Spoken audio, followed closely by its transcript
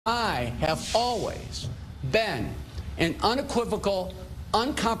I have always been an unequivocal,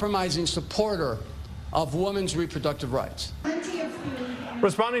 uncompromising supporter of women's reproductive rights.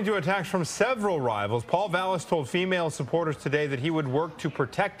 Responding to attacks from several rivals, Paul Vallas told female supporters today that he would work to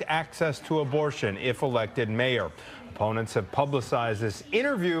protect access to abortion if elected mayor. Opponents have publicized this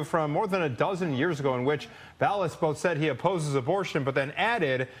interview from more than a dozen years ago in which Vallas both said he opposes abortion, but then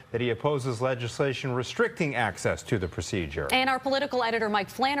added that he opposes legislation restricting access to the procedure. And our political editor, Mike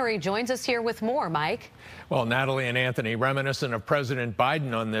Flannery, joins us here with more. Mike? Well, Natalie and Anthony, reminiscent of President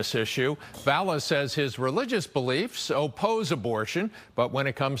Biden on this issue, Vallas says his religious beliefs oppose abortion, but when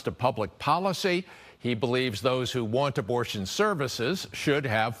it comes to public policy, he believes those who want abortion services should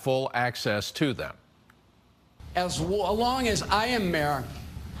have full access to them. As long as I am mayor,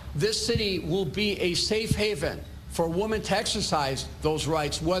 this city will be a safe haven for women to exercise those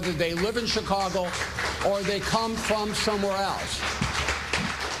rights, whether they live in Chicago or they come from somewhere else.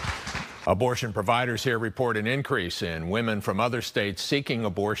 Abortion providers here report an increase in women from other states seeking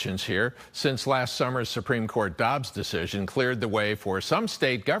abortions here since last summer's Supreme Court Dobbs decision cleared the way for some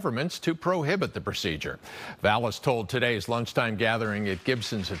state governments to prohibit the procedure. Vallas told today's lunchtime gathering at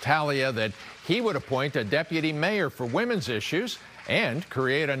Gibson's Italia that he would appoint a deputy mayor for women's issues and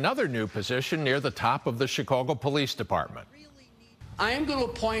create another new position near the top of the Chicago Police Department. I am going to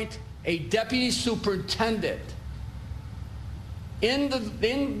appoint a deputy superintendent in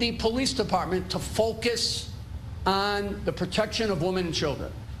the police department to focus on the protection of women and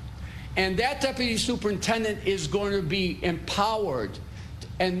children. And that deputy superintendent is going to be empowered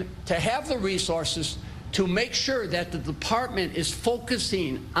and to have the resources to make sure that the department is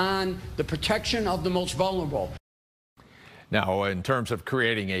focusing on the protection of the most vulnerable. Now, in terms of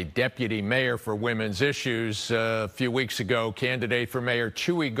creating a deputy mayor for women's issues, a few weeks ago, candidate for Mayor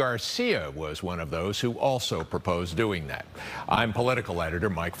Chuy Garcia was one of those who also proposed doing that. I'm political editor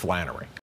Mike Flannery.